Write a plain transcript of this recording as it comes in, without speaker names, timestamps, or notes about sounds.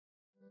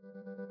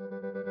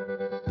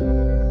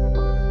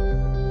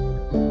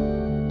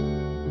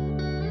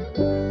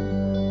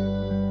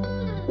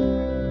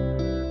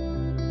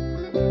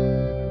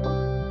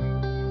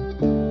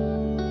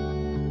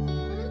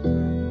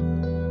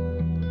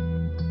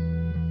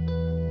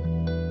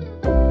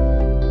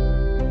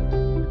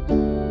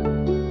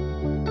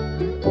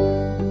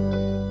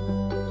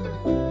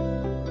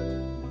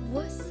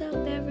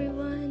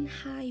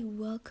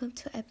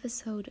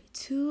episode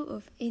 2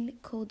 of In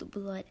Cold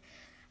Blood.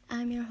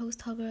 I'm your host,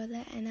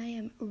 Hagarada, and I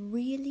am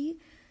really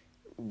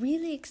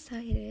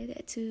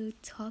excited to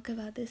talk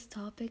about this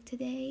topic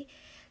today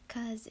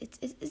because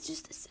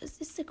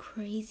it's a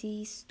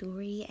crazy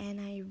story, and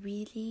I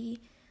really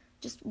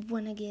just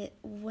wanna get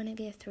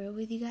through it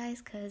with you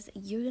guys because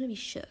you're gonna be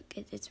shook.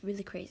 It's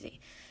really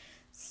crazy.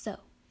 So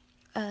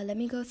let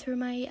me go through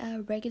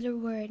my regular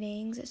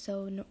wordings.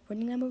 So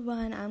wording number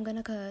 1, I'm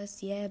gonna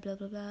cuss, yeah, blah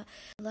blah blah.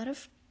 A lot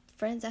of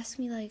friends ask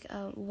me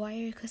why are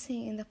you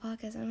cussing in the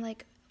podcast? I'm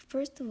like,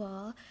 first of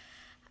all,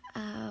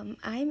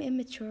 I'm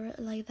immature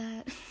like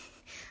that.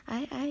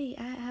 I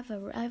have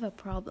a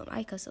problem.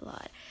 I cuss a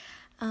lot.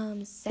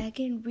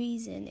 Second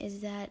reason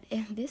is that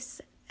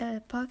this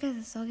podcast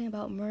is talking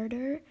about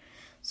murder.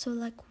 So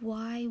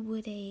why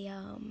would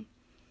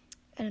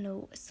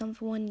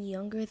someone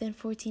younger than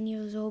 14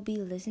 years old be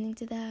listening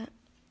to that?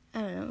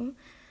 I don't know.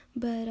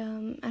 But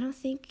I don't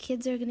think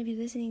kids are going to be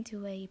listening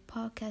to a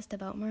podcast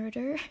about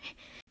murder.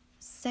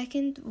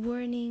 Second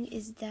warning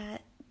is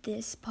that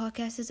this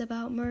podcast is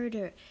about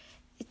murder.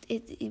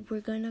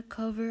 We're going to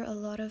cover a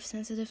lot of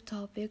sensitive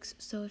topics.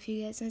 So if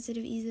you get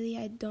sensitive easily,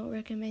 I don't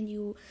recommend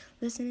you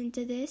listening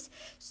to this.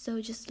 So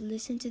just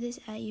listen to this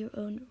at your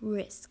own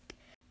risk.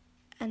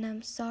 And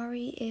I'm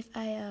sorry if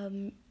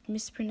I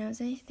mispronounce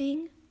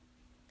anything.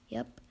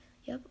 Yep,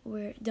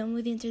 we're done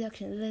with the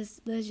introduction. Let's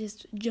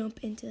just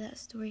jump into that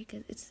story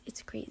because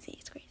it's crazy.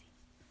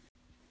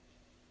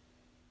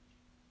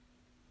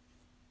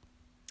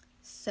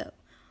 So,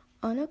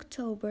 on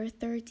October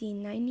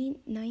 13,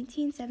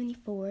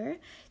 1974,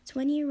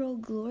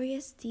 20-year-old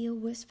Gloria Steele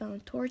was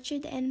found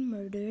tortured and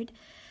murdered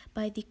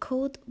by the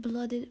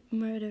cold-blooded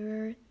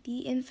murderer, the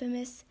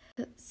infamous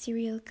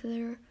serial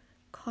killer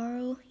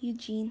Carl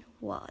Eugene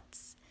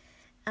Watts.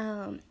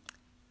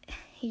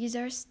 He's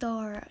our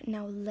star.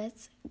 Now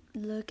let's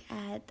look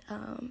at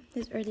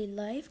his early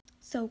life.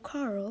 So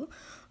Carl,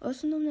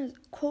 also known as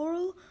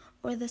Coral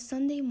or the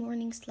Sunday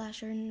morning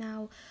slasher.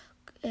 Now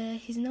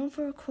he's known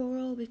for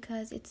Coral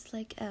because it's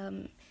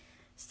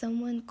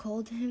someone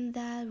called him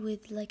that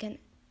with an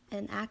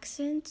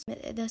accent.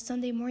 The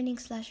Sunday morning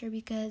slasher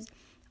because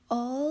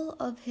all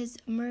of his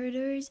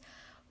murders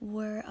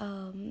were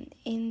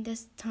in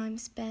this time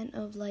span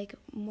of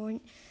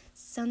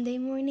Sunday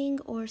morning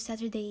or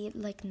Saturday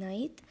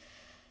night.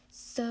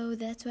 So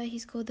that's why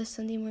he's called the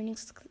Sunday morning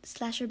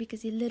slasher,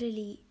 because he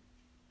literally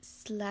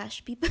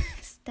slashed people,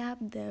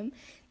 stabbed them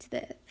to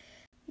death.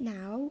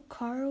 Now,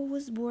 Carl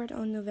was born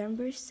on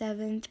November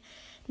 7th,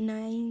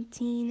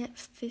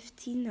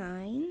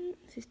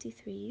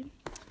 1953.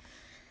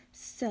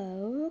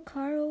 So,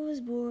 Carl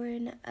was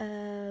born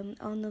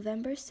on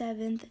November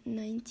 7th,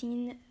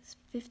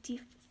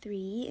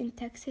 1953 in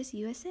Texas,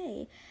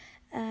 USA,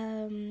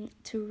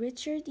 to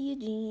Richard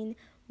Eugene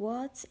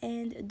Watts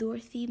and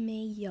Dorothy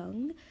Mae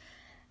Young.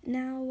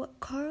 Now,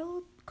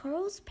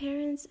 Carl's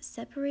parents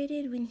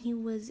separated when he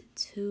was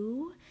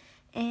 2,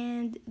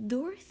 and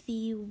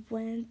Dorothy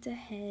went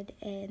ahead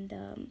and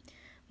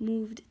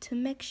moved to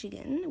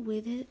Michigan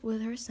with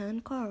her son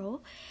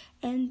Carl,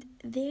 and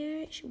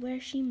there where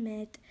she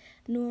met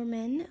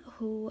Norman,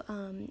 who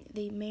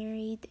they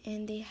married,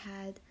 and they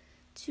had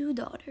 2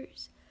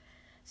 daughters.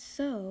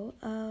 So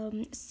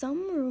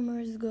some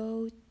rumors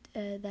go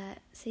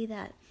that say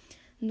that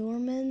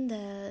Norman,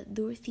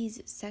 Dorothy's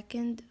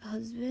second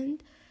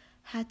husband,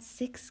 had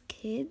 6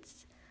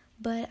 kids,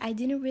 but I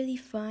didn't really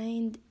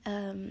find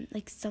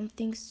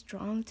something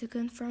strong to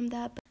confirm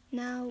that.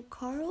 Now,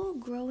 Carl,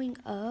 growing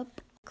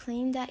up,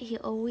 claimed that he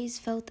always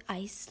felt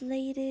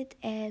isolated,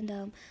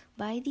 and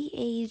by the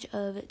age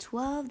of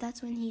 12,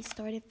 that's when he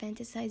started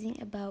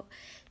fantasizing about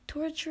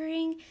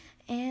torturing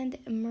and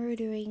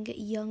murdering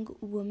young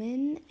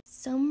women.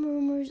 Some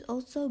rumors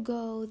also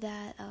go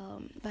that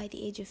by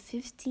the age of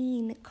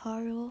 15,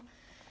 Carl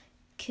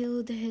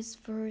killed his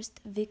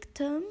first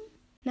victim.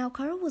 Now,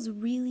 Carl was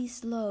really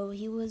slow.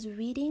 He was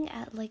reading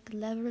at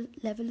level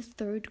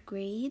 3rd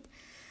grade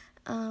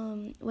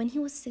when he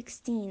was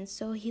 16,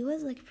 so he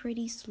was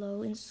pretty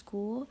slow in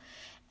school,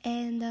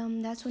 and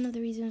that's one of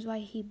the reasons why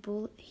he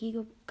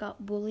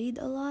got bullied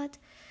a lot,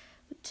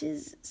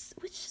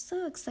 which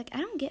sucks. I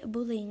don't get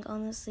bullying,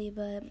 honestly,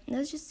 but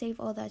let's just save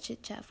all that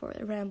chit chat for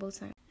ramble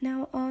time.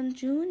 Now, on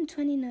June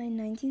 29,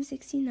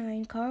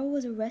 1969, Carl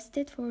was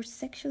arrested for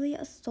sexually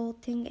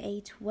assaulting a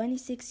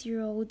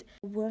 26-year-old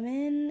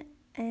woman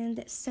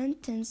and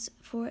sentenced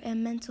for a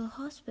mental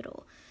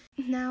hospital.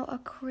 Now,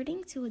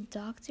 according to a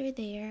doctor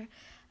there,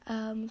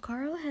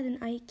 Carl had an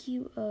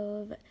IQ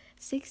of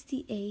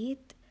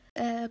 68.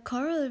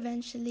 Carl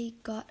eventually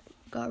got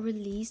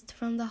released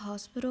from the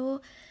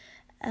hospital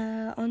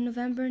on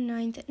November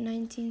 9th,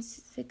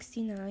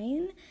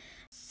 1969.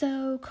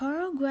 So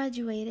Carl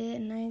graduated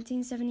in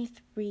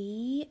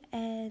 1973,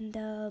 and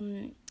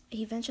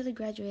he eventually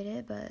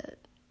graduated, but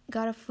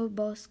got a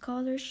football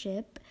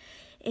scholarship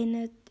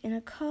in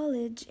a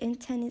college in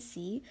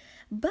Tennessee,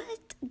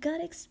 but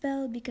got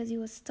expelled because he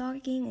was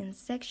stalking and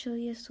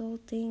sexually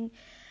assaulting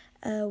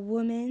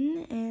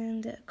woman,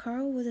 and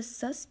Carl was a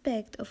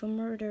suspect of a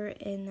murder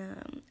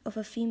of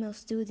a female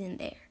student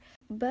there.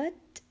 But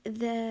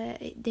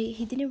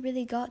he didn't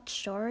really got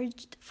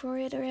charged for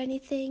it or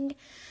anything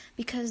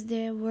because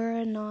there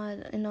were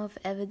not enough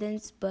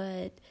evidence,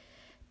 but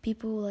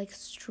people like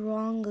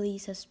strongly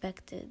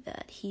suspected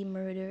that he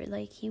murdered.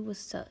 Like he was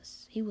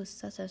sus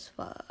as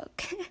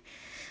fuck.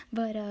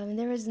 But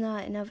there was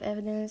not enough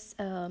evidence,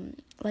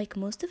 like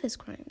most of his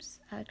crimes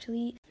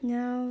actually.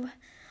 Now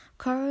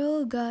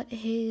Carl got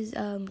his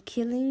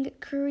killing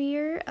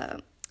career.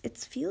 It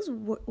feels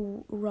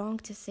wrong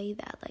to say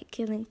that, like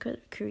killing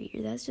career.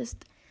 That's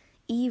just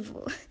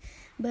evil.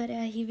 But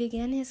he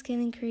began his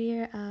killing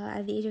career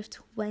at the age of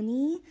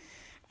 20.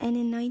 And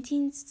in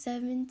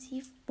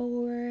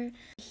 1974,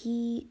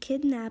 he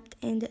kidnapped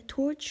and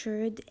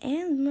tortured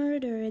and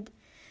murdered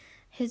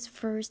his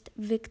first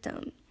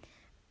victim.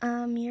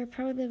 You're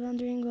probably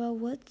wondering, well,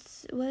 what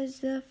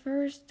was the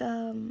first,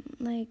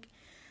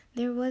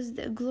 there was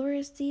the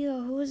Gloria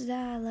Steele. Who was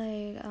that?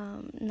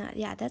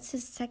 That's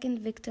his second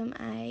victim.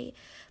 I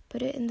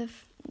put it in the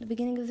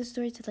beginning of the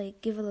story to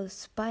like give a little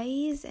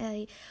spice.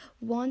 I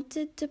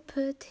wanted to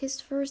put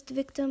his first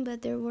victim,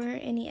 but there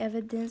weren't any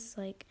evidence.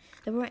 Like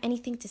there weren't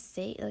anything to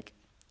say. Like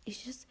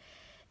it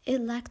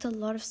lacked a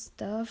lot of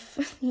stuff.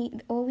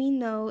 All we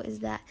know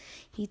is that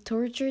he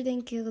tortured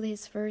and killed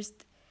his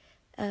first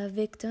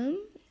victim.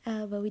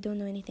 But we don't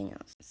know anything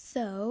else.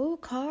 So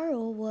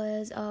Carl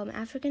was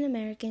African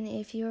American,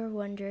 if you're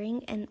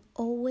wondering, and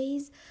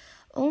almost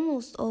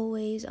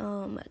always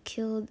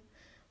killed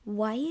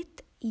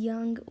white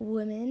young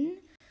women,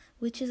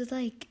 which is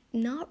like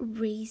not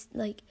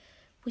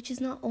which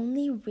is not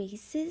only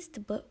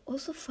racist but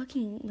also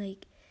fucking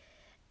like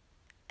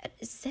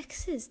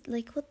sexist.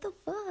 Like what the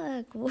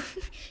fuck?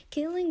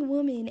 Killing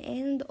women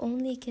and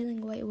only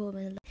killing white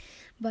women.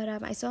 But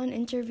I saw an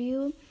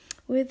interview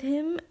with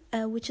him,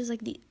 which is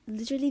like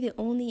literally the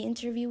only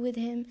interview with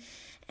him,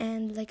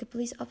 and like a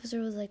police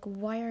officer was like,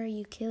 why are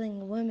you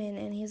killing women?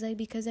 And he's like,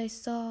 because I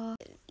saw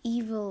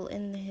evil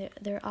in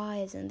their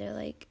eyes. And they're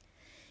like,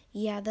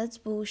 yeah, that's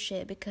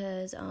bullshit,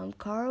 because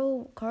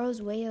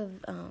Carl's way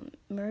of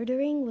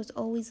murdering was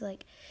always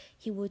like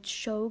he would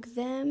choke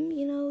them,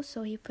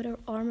 so he put an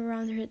arm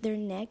around their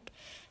neck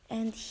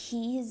and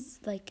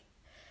he's like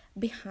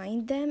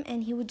behind them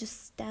and he would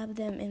just stab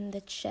them in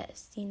the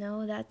chest.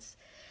 That's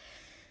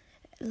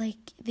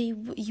like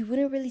you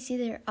wouldn't really see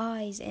their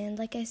eyes. And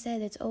like I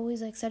said, it's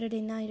always like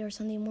Saturday night or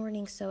Sunday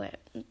morning, so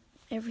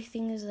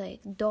everything is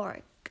like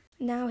dark.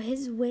 Now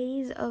his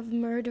ways of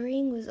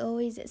murdering was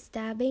always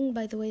stabbing,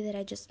 by the way that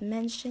I just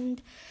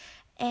mentioned,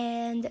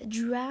 and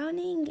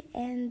drowning,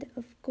 and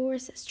of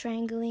course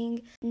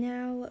strangling.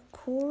 Now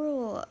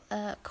Carl,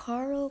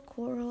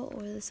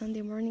 or the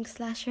Sunday morning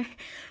slasher,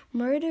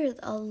 murdered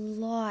a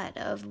lot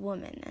of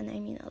women, and I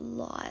mean a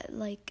lot.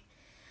 Like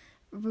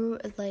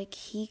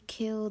he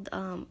killed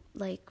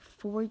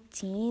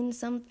 14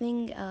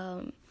 something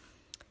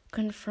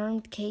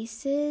confirmed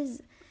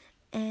cases,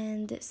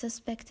 and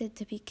suspected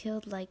to be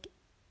killed like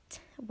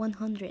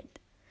 100.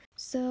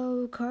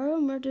 So Carl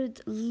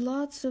murdered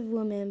lots of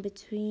women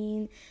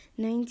between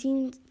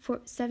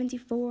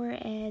 1974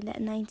 and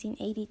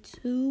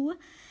 1982.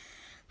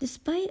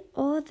 Despite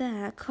all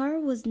that,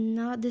 Carl was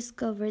not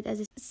discovered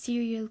as a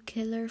serial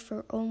killer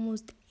for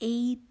almost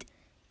 8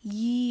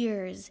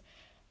 years.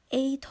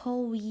 8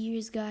 whole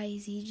years,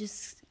 guys. He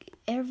just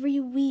every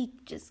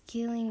week just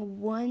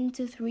killing 1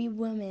 to 3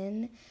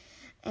 women,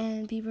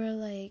 and people are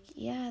like,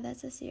 yeah,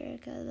 that's a serial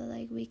killer,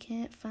 like we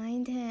can't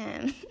find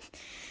him.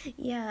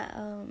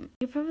 You're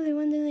probably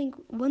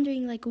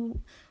wondering like,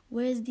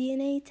 where's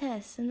DNA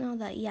tests and all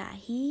that. Yeah,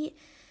 he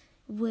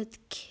would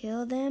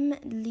kill them,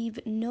 leave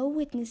no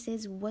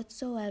witnesses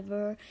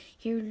whatsoever.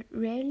 He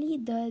rarely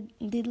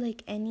did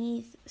like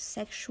any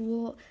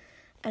sexual,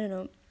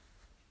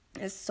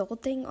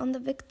 assaulting on the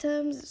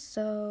victims,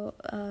 so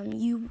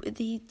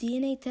the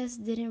DNA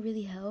test didn't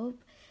really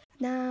help.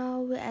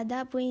 Now at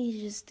that point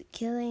he's just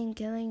killing.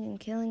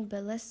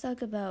 But let's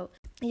talk about,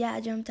 I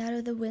jumped out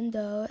of the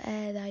window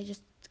and I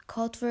just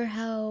called for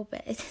help.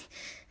 It's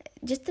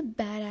just a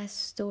badass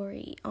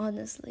story,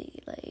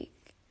 honestly. Like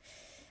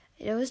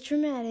it was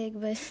traumatic,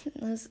 but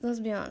let's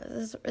be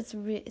honest, it's a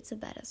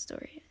badass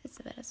story.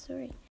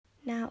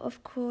 Now,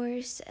 of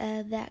course,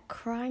 that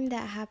crime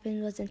that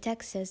happened was in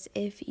Texas,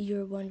 if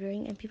you're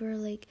wondering. And people are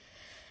like,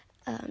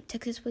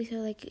 Texas police are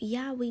like,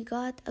 yeah, we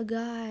got a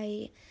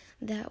guy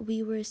that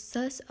we were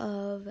sus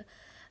of,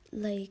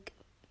 like,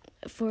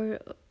 for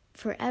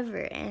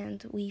forever.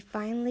 And we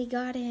finally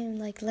got him,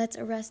 like, let's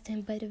arrest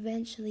him. But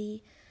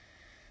eventually,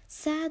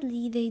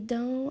 sadly, they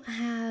don't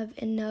have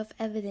enough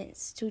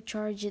evidence to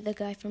charge the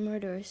guy for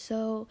murder.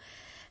 So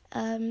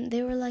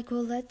they were like,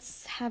 well,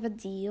 let's have a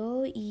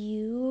deal.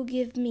 You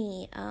give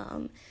me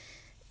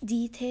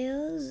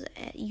details.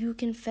 You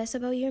confess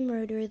about your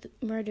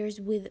murders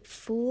with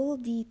full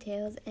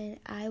details, and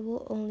I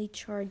will only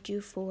charge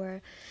you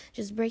for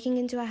just breaking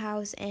into a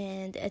house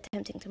and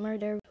attempting to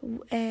murder,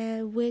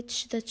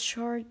 which the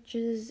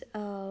charges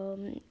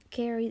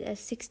carried a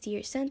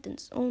 60-year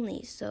sentence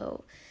only.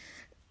 So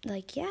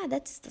like, yeah,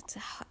 that's a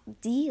hot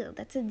deal.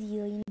 That's a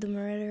deal. You know, the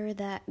murder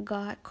that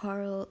got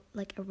Carl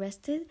like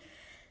arrested.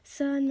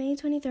 So on May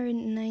 23rd,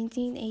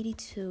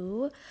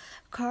 1982,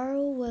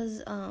 Carl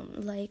was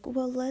like,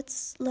 well,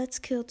 let's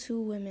kill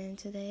two women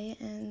today,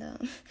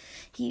 and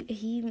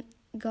he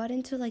got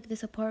into like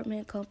this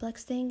apartment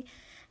complex thing,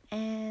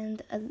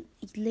 and a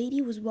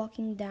lady was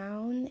walking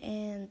down,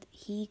 and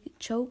he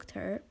choked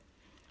her,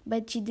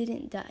 but she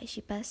didn't die.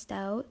 She passed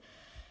out,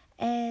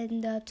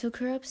 and took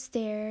her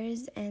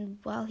upstairs. And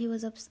while he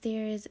was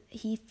upstairs,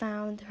 he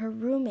found her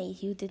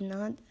roommate, who did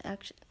not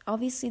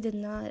obviously did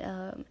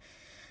not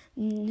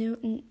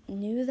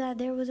knew that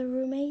there was a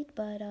roommate,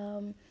 but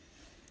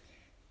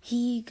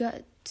he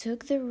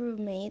took the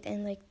roommate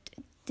and like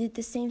did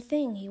the same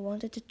thing. He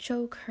wanted to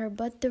choke her,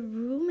 but the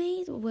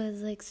roommate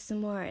was like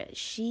smart.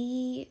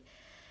 She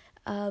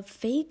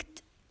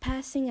faked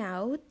passing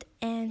out,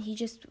 and he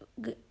just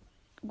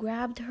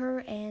grabbed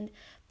her and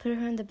put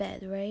her on the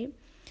bed, right?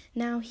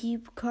 Now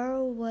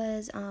Carl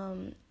was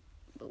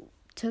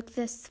took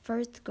this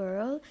first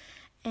girl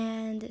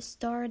and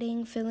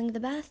starting filling the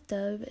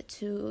bathtub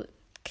to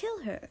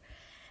kill her.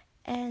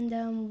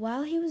 And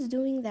while he was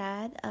doing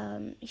that,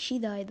 she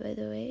died, by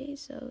the way.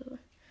 So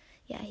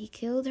yeah, he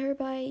killed her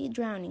by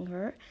drowning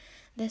her.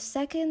 The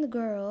second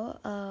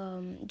girl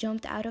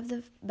jumped out of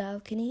the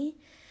balcony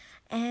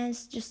and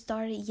just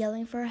started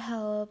yelling for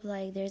help,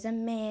 like, there's a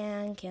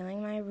man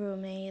killing my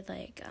roommate,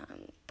 like,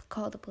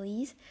 call the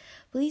police.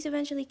 Police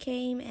eventually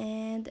came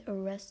and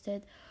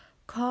arrested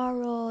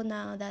Carl.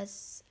 Now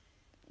that's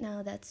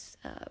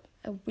a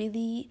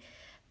really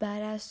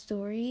badass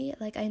story.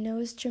 Like, I know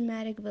it's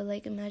dramatic, but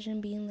like,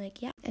 imagine being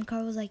like, yeah. And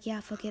Carl was like,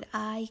 yeah, fuck it,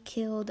 I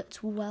killed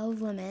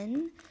 12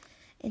 women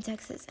in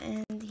Texas.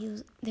 And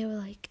they were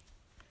like,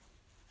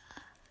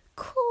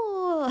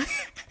 cool.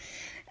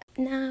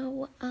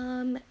 Now,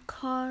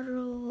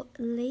 Carl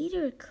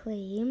later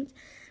claimed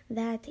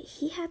that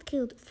he had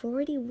killed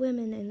 40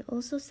 women and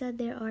also said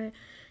there are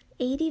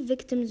 80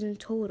 victims in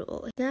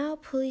total. Now,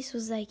 police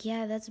was like,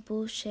 yeah, that's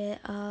bullshit.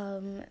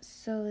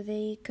 So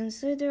they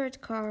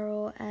considered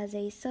Carl as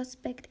a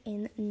suspect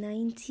in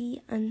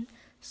 90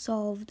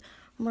 unsolved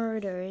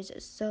murders.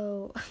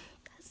 So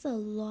that's a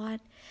lot.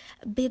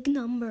 A big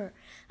number.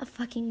 A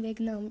fucking big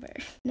number.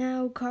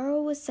 Now,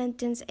 Carl was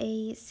sentenced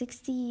a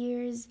 60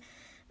 years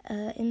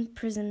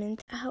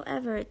imprisonment.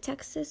 However,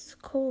 Texas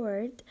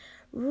court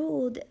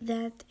ruled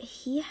that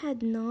he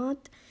had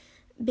not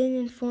been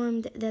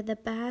informed that the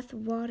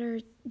bathtub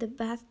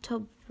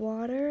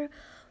water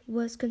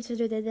was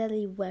considered a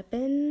deadly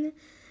weapon.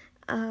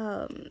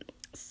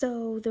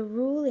 So the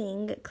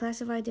ruling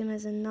classified him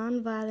as a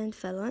non-violent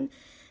felon,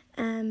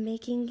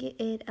 making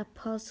it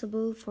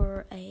possible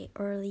for a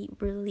early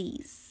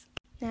release.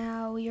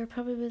 Now, you're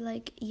probably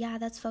like, yeah,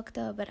 that's fucked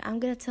up, but I'm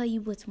gonna tell you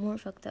what's more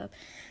fucked up.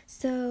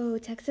 So,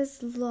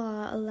 Texas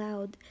law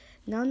allowed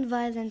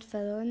non-violent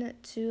felon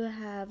to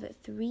have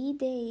 3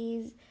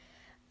 days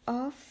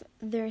off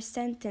their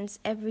sentence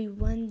every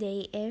 1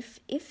 day if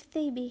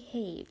they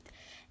behaved.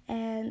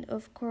 And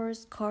of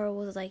course, Carl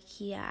was like,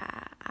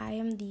 yeah, I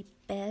am the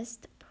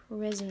best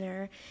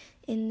prisoner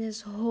in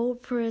this whole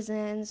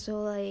prison,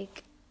 so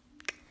like,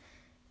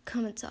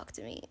 come and talk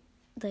to me.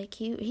 Like,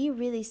 he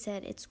really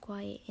said it's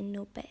quiet and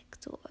no back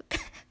talk.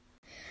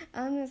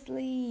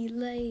 Honestly,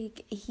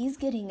 like, he's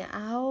getting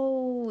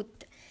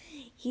out.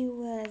 He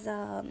was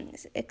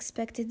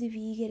expected to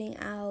be getting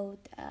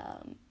out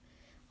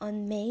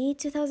on May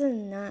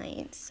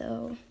 2009.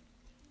 So,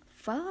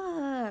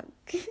 fuck.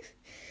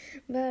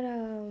 But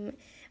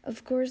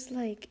of course,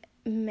 like,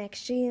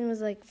 Mexican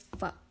was like,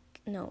 fuck.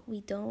 No, we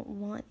don't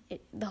want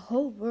it. The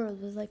whole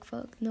world was like,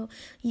 fuck, no,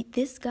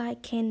 this guy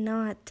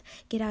cannot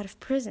get out of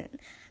prison.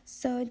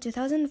 So in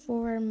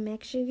 2004,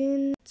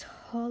 Mexican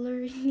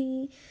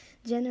Attorney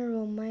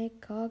General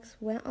Mike Cox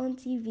went on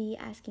TV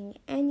asking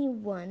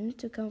anyone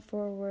to come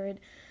forward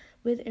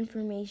with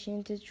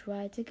information to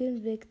try to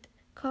convict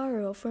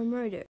Carl for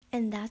murder.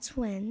 And that's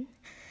when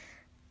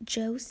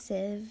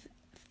Joseph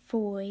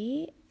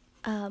Foy,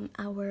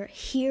 our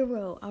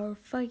hero, our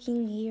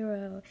fucking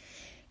hero,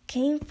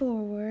 came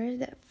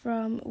forward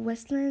from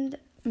Westland,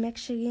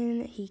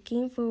 Michigan. He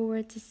came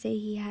forward to say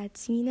he had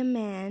seen a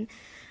man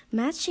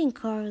matching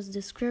Carl's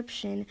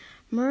description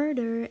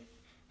murder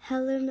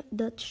Helen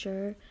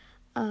Dutcher,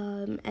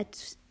 a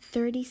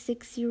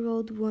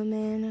 36-year-old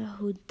woman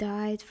who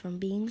died from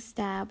being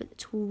stabbed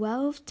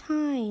 12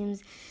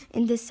 times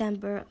in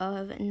December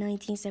of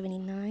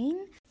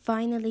 1979.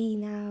 Finally,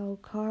 now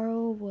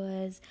Carl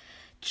was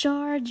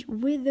charged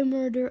with the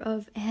murder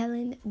of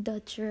Helen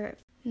Dutcher.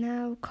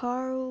 Now,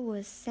 Carl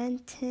was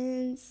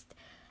sentenced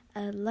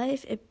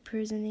life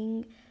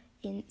imprisoning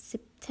in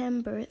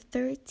September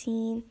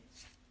 13,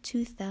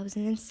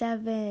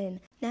 2007.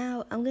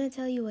 Now, I'm gonna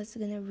tell you what's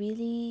gonna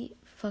really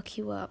fuck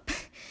you up.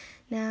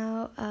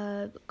 Now,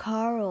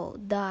 Carl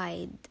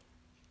died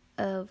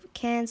of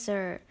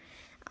cancer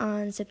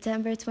on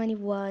September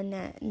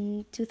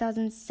 21,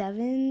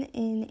 2007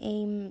 in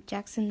a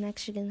Jackson,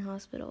 Michigan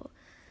hospital.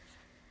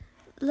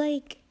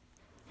 Like,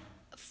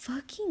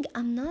 fucking,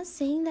 I'm not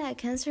saying that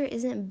cancer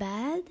isn't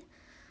bad,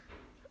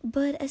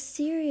 but a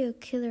serial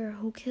killer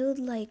who killed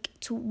like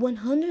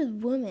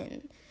 100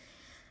 women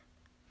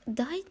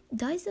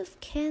dies of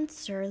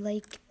cancer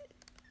like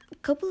a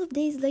couple of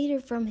days later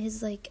from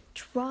his like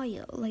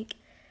trial. Like,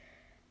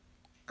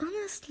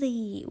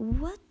 honestly,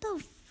 what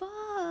the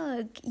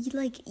fuck?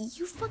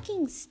 You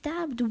fucking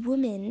stabbed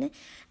women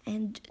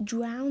and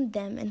drowned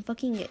them and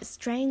fucking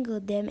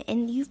strangled them,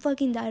 and you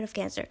fucking died of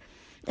cancer.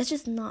 That's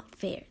just not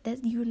fair.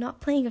 That you're not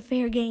playing a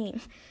fair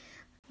game.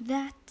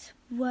 That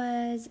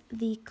was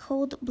the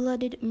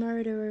cold-blooded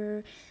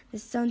murderer, the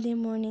Sunday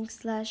morning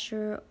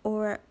slasher,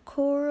 or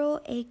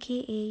Coral,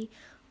 aka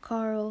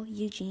Carl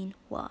Eugene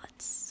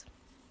Watts.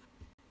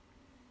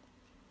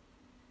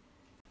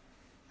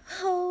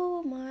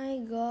 Oh my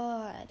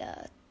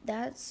god,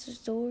 that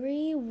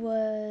story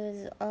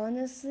was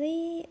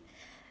honestly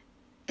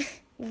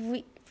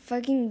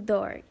fucking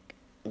dark.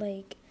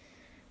 Like,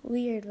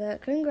 weird,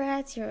 but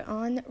congrats, you're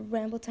on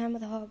Ramble Time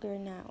with Hogger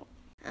now.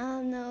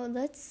 Now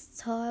let's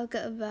talk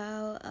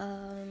about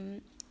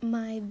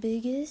my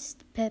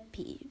biggest pet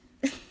peeve.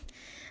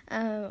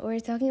 We're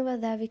talking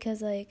about that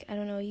because, like, I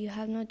don't know, you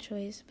have no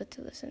choice but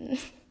to listen.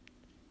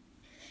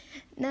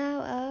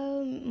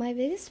 Now, my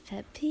biggest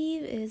pet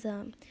peeve is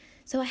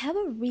so I have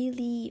a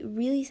really,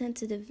 really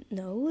sensitive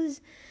nose,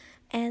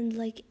 and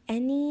like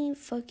any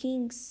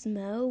fucking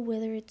smell,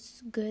 whether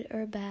it's good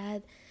or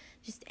bad,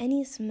 just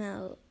any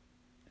smell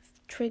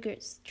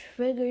triggers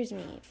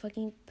me,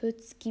 fucking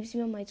keeps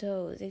me on my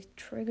toes. It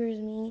triggers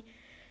me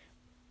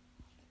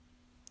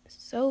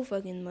so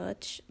fucking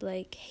much,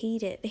 like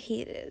hate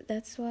it.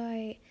 That's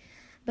why,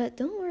 but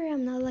don't worry,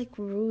 I'm not like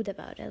rude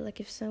about it.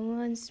 Like, if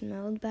someone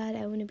smelled bad,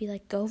 I wouldn't be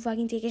like, go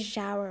fucking take a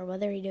shower,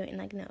 what are you doing?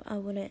 Like, no, I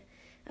wouldn't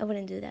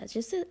do that.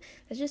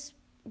 That's just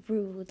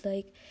rude.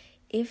 Like,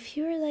 if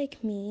you're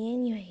like me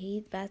and you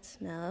hate bad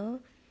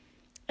smell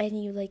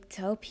and you like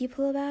tell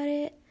people about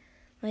it,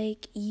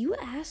 like, you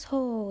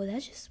asshole.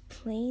 That's just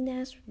plain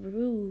ass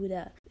rude.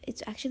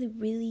 It's actually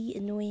really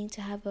annoying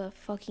to have a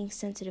fucking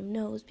sensitive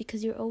nose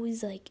because you're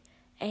always like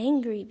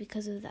angry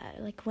because of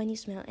that. Like, when you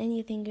smell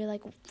anything, you're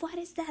like, what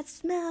is that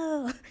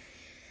smell?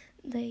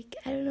 Like,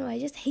 I don't know, I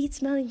just hate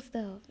smelling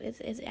stuff.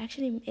 It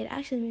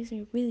actually makes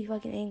me really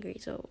fucking angry.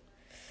 So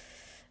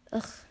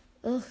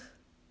ugh.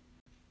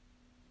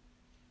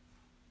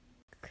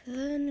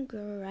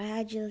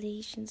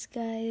 Congratulations,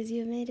 guys.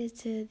 You made it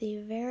to the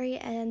very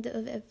end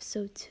of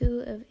episode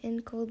 2 of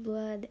In Cold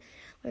Blood,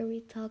 where we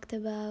talked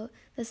about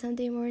the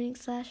Sunday morning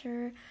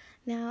slasher.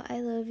 Now, I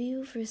love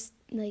you for,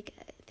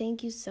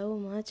 thank you so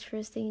much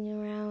for sticking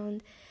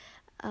around.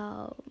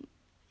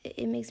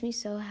 It makes me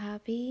so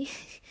happy.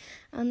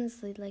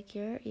 Honestly, like,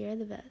 you're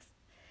the best.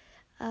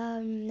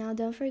 Now,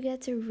 don't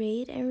forget to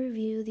rate and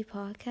review the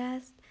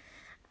podcast.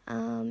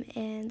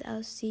 And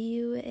I'll see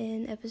you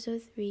in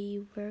episode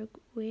 3 where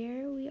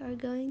we are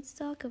going to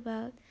talk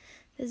about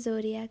the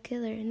Zodiac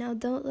Killer. Now,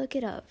 don't look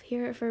it up.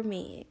 Hear it from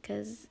me,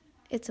 because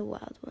it's a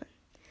wild one.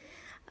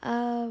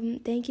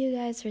 Thank you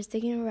guys for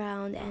sticking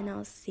around, and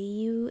I'll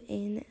see you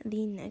in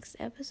the next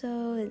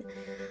episode.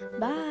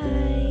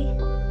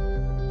 Bye!